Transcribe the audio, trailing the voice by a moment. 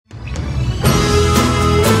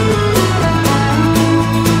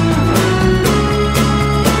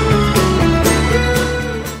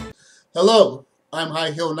Hello, I'm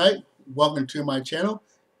High Hill Knight. Welcome to my channel.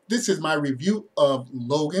 This is my review of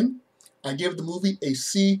Logan. I give the movie a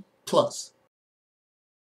C+.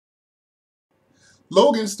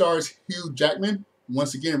 Logan stars Hugh Jackman,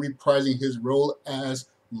 once again reprising his role as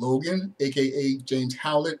Logan, aka James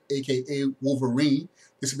Howlett, aka Wolverine.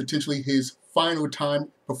 This is potentially his final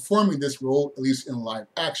time performing this role, at least in live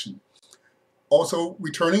action. Also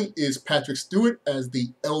returning is Patrick Stewart as the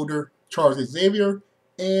elder Charles Xavier,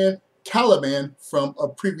 and Caliban from a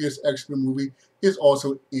previous X-Men movie is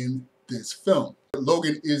also in this film.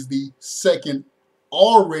 Logan is the second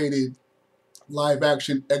R-rated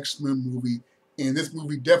live-action X-Men movie, and this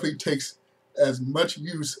movie definitely takes as much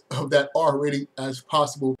use of that R rating as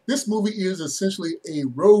possible. This movie is essentially a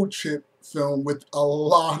road trip film with a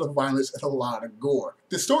lot of violence and a lot of gore.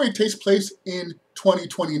 The story takes place in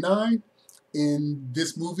 2029. In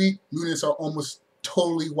this movie, mutants are almost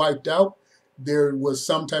totally wiped out. There was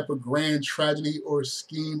some type of grand tragedy or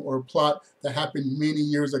scheme or plot that happened many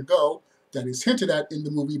years ago that is hinted at in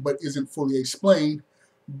the movie but isn't fully explained.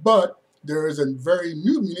 But there is a very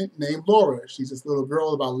new mutant named Laura. She's this little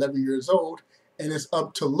girl about 11 years old, and it's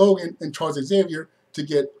up to Logan and Charles Xavier to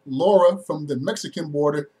get Laura from the Mexican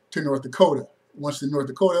border to North Dakota. Once in North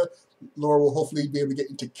Dakota, Laura will hopefully be able to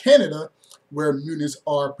get into Canada, where mutants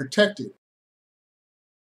are protected.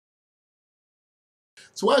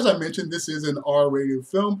 So as I mentioned, this is an R-rated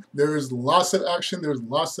film. There's lots of action, there's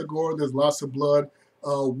lots of gore, there's lots of blood.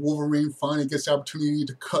 Wolverine finally gets the opportunity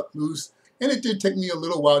to cut loose. And it did take me a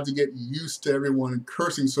little while to get used to everyone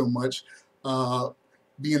cursing so much,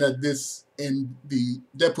 being that this and the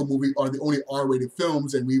Deadpool movie are the only R-rated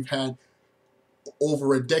films, and we've had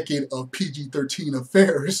over a decade of PG-13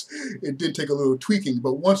 affairs. It did take a little tweaking,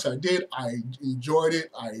 but once I did, I enjoyed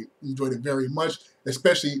it. I enjoyed it very much,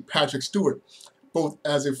 especially Patrick Stewart. Both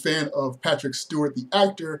as a fan of Patrick Stewart, the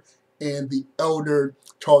actor, and the elder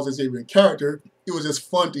Charles Xavier character, it was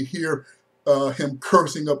just fun to hear him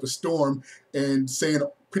cursing up a storm and saying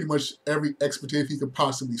pretty much every expletive he could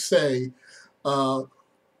possibly say. And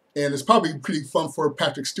it's probably pretty fun for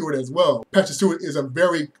Patrick Stewart as well. Patrick Stewart is a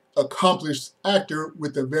very accomplished actor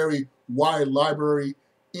with a very wide library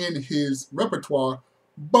in his repertoire,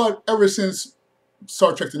 but ever since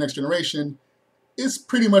Star Trek The Next Generation, it's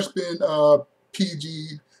pretty much been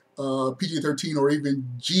PG-13 or even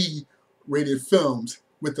G-rated films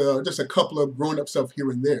with just a couple of grown-up stuff here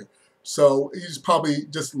and there. So he just probably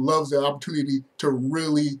just loves the opportunity to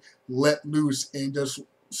really let loose and just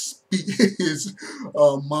speak his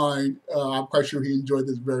mind. I'm quite sure he enjoyed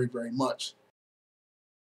this very, very much.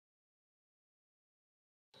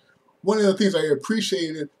 One of the things I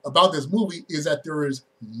appreciated about this movie is that there is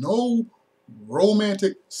no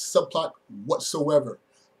romantic subplot whatsoever.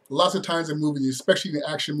 Lots of times in movies, especially in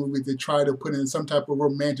action movies, they try to put in some type of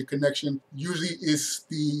romantic connection. Usually it's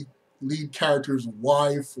the lead character's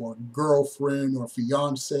wife or girlfriend or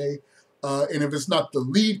fiance. And if it's not the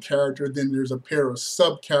lead character, then there's a pair of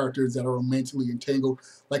sub-characters that are romantically entangled,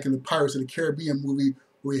 like in the Pirates of the Caribbean movie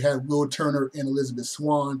where we had Will Turner and Elizabeth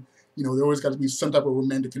Swann. You know, there always got to be some type of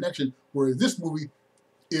romantic connection, whereas this movie,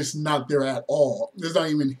 it's not there at all. There's not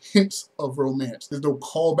even hints of romance. There's no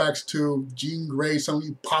callbacks to Jean Grey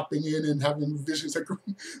suddenly popping in and having visions of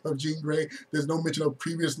Jean Grey. There's no mention of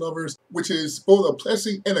previous lovers, which is both a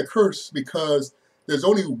blessing and a curse because there's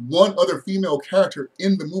only one other female character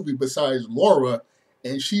in the movie besides Laura,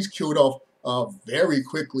 and she's killed off very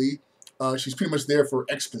quickly. She's pretty much there for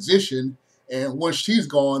exposition. And once she's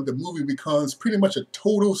gone, the movie becomes pretty much a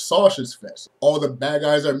total sausage fest. All the bad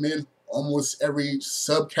guys are men. Almost every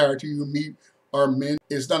sub-character you meet are men.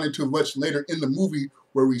 It's not until much later in the movie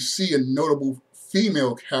where we see a notable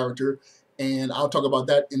female character, and I'll talk about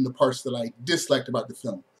that in the parts that I disliked about the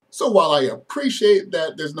film. So while I appreciate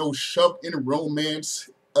that there's no shoved-in romance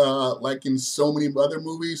like in so many other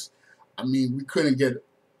movies, I mean, we couldn't get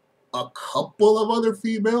a couple of other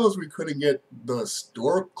females. We couldn't get the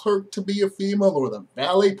store clerk to be a female or the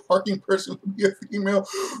valet parking person to be a female.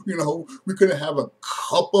 You know, we couldn't have a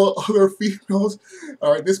couple other females.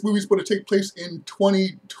 All right, this movie's going to take place in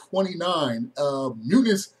 2029.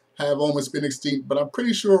 Mutants have almost been extinct, but I'm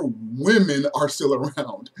pretty sure women are still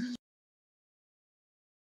around.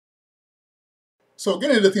 So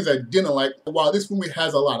getting into the things I didn't like, while this movie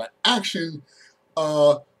has a lot of action,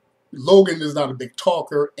 Logan is not a big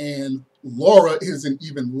talker, and Laura is an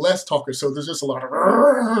even less talker, so there's just a lot of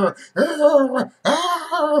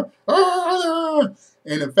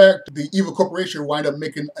and in fact, the evil corporation wind up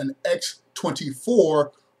making an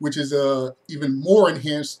X-24, which is a even more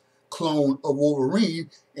enhanced clone of Wolverine,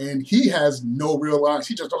 and he has no real lines.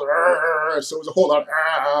 He just goes so it was a whole lot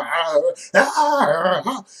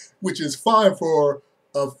which is fine for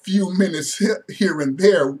a few minutes here and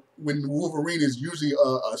there when Wolverine is usually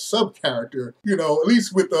a sub-character. You know, at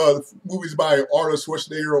least with movies by Arnold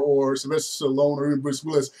Schwarzenegger or Sylvester Stallone or even Bruce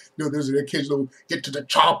Willis, you know, there's an occasional get to the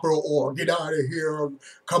chopper or get out of here, or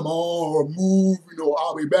come on, or move, you know,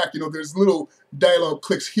 I'll be back. You know, there's little dialogue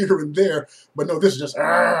clicks here and there, but no, this is just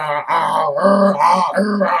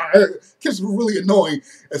gets really annoying,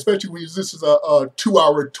 especially when this is a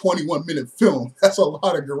 2-hour, 21-minute film. That's a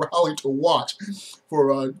lot of growling to watch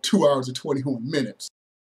for 2 hours and 21 minutes.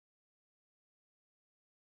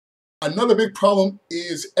 Another big problem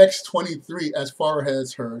is X-23 as far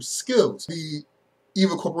as her skills. The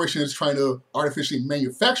evil corporation is trying to artificially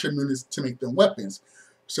manufacture mutants to make them weapons.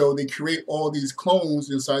 So they create all these clones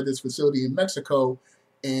inside this facility in Mexico,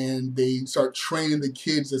 and they start training the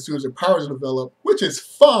kids as soon as their powers develop, which is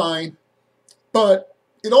fine, but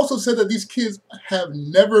it also said that these kids have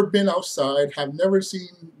never been outside, have never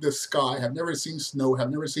seen the sky, have never seen snow, have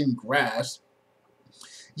never seen grass,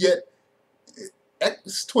 yet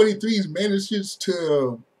X-23 manages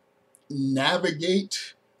to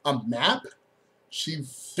navigate a map. She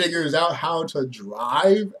figures out how to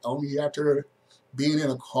drive only after being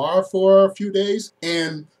in a car for a few days.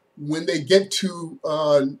 And when they get to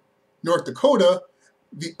North Dakota,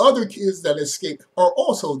 the other kids that escape are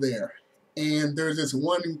also there. And there's this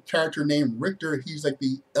one character named Richter. He's like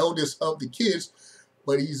the eldest of the kids,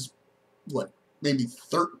 but he's, what, maybe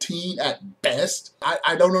 13 at best.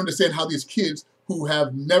 I don't understand how these kids who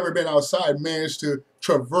have never been outside managed to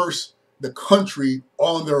traverse the country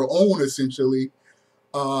on their own, essentially.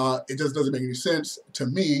 It just doesn't make any sense to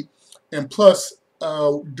me. And plus,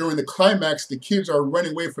 during the climax, the kids are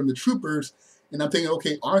running away from the troopers, and I'm thinking,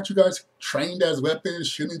 okay, aren't you guys trained as weapons?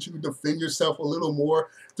 Shouldn't you defend yourself a little more?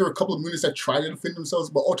 There were a couple of mutants that tried to defend themselves,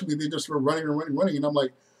 but ultimately they just were running and running and running, and I'm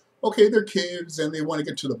like, okay, they're kids, and they want to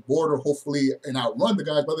get to the border, hopefully, and outrun the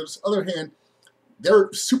guys, but on the other hand, they're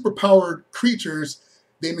superpowered creatures.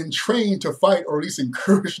 They've been trained to fight, or at least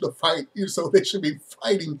encouraged to fight, so they should be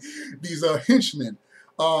fighting these henchmen.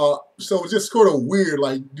 So it's just sort of weird,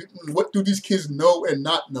 like, what do these kids know and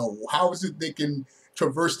not know? How is it they can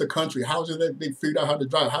traverse the country? How is it that they figured out how to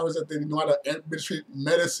drive? How is it they know how to administrate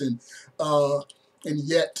medicine? And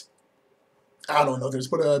yet, I don't know, they're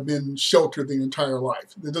supposed to have been sheltered the entire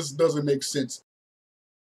life. It just doesn't make sense.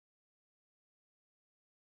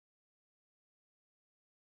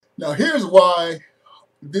 Now here's why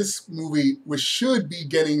this movie, which should be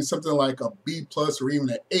getting something like a B+ or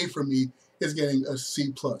even an A for me, is getting a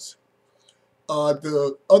C+.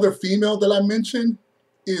 The other female that I mentioned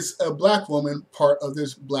is a black woman, part of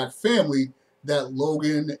this black family that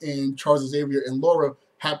Logan and Charles Xavier and Laura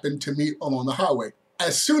happen to meet along the highway.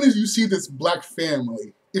 As soon as you see this black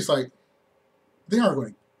family, it's like, they aren't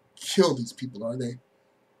going to kill these people, are they?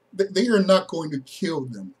 They are not going to kill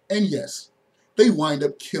them. And yes, they wind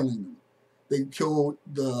up killing them. They kill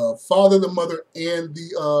the father, the mother, and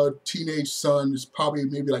the teenage son, is probably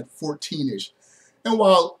maybe like 14-ish. And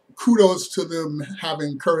while kudos to them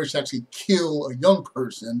having courage to actually kill a young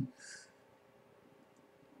person,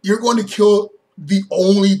 you're going to kill the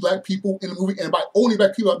only black people in the movie. And by only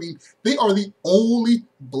black people, I mean they are the only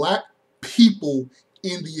black people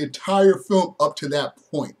in the entire film up to that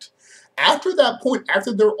point. After that point,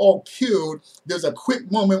 after they're all killed, there's a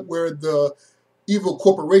quick moment where the evil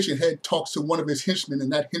corporation head talks to one of his henchmen,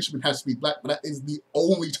 and that henchman has to be black, but that is the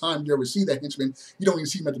only time you ever see that henchman. You don't even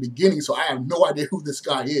see him at the beginning, so I have no idea who this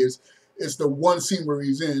guy is. It's the one scene where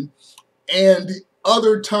he's in. And the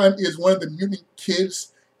other time is one of the mutant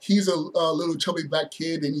kids. He's a little chubby black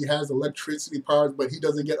kid, and he has electricity powers, but he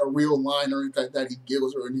doesn't get a real line or anything like that. He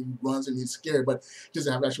giggles or he runs and he's scared, but he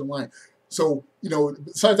doesn't have an actual line. So, you know,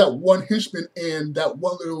 besides that one henchman and that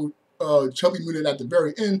one little chubby mutant at the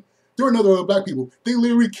very end, there are other black people. They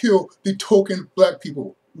literally kill the token black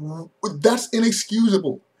people. That's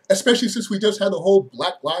inexcusable, especially since we just had the whole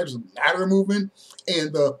Black Lives Matter movement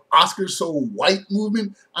and the Oscars So White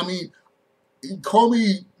movement. I mean, call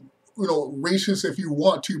me, you know, racist if you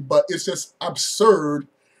want to, but it's just absurd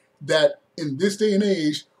that in this day and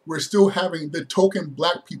age, we're still having the token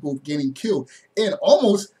black people getting killed, and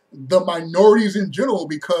almost the minorities in general,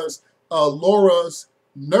 because Laura's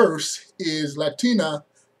nurse is Latina.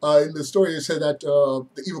 In the story, it said that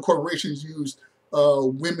the evil corporations used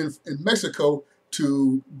women in Mexico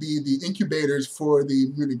to be the incubators for the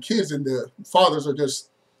mutant kids, and the fathers are just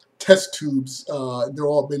test tubes. They're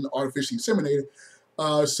all been artificially inseminated.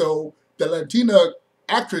 So the Latina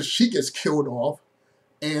actress, she gets killed off,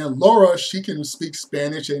 and Laura, she can speak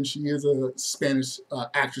Spanish, and she is a Spanish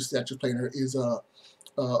actress that just playing her, is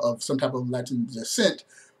of some type of Latin descent.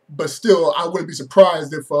 But still, I wouldn't be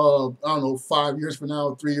surprised if, I don't know, 5 years from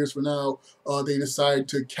now, 3 years from now, they decide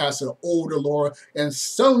to cast an older Laura and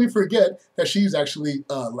suddenly forget that she's actually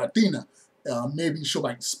Latina. Maybe she'll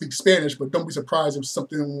like speak Spanish, but don't be surprised if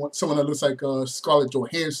someone that looks like Scarlett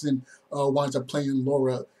Johansson winds up playing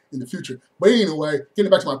Laura in the future. But anyway,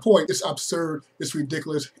 getting back to my point, it's absurd, it's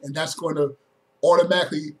ridiculous, and that's going to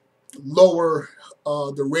automatically lower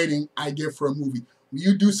the rating I give for a movie. When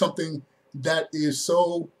you do something that is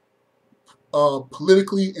so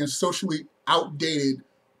politically and socially outdated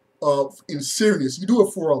and serious, you do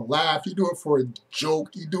it for a laugh, you do it for a joke,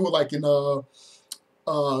 you do it like in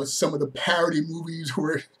some of the parody movies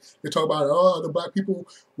where they talk about, oh, the black people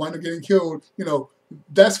wind up getting killed, you know,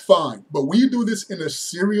 that's fine. But when you do this in a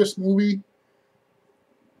serious movie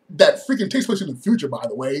that freaking takes place in the future, by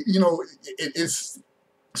the way, you know, it's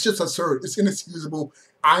just absurd. It's inexcusable.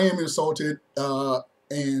 I am insulted,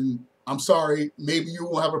 and I'm sorry.Maybe you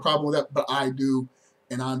won't have a problem with that, but I do,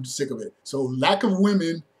 and I'm sick of it. So lack of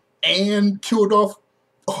women and killed off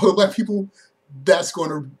all the black people, that's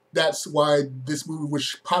why this movie,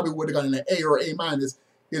 which probably would have gotten an A or A minus,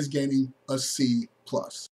 is gaining a C+.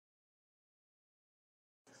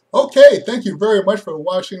 Okay, thank you very much for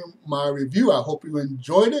watching my review. I hope you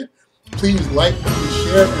enjoyed it. Please like,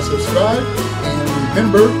 share, and subscribe. And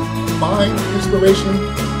remember, find inspiration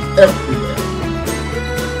everywhere.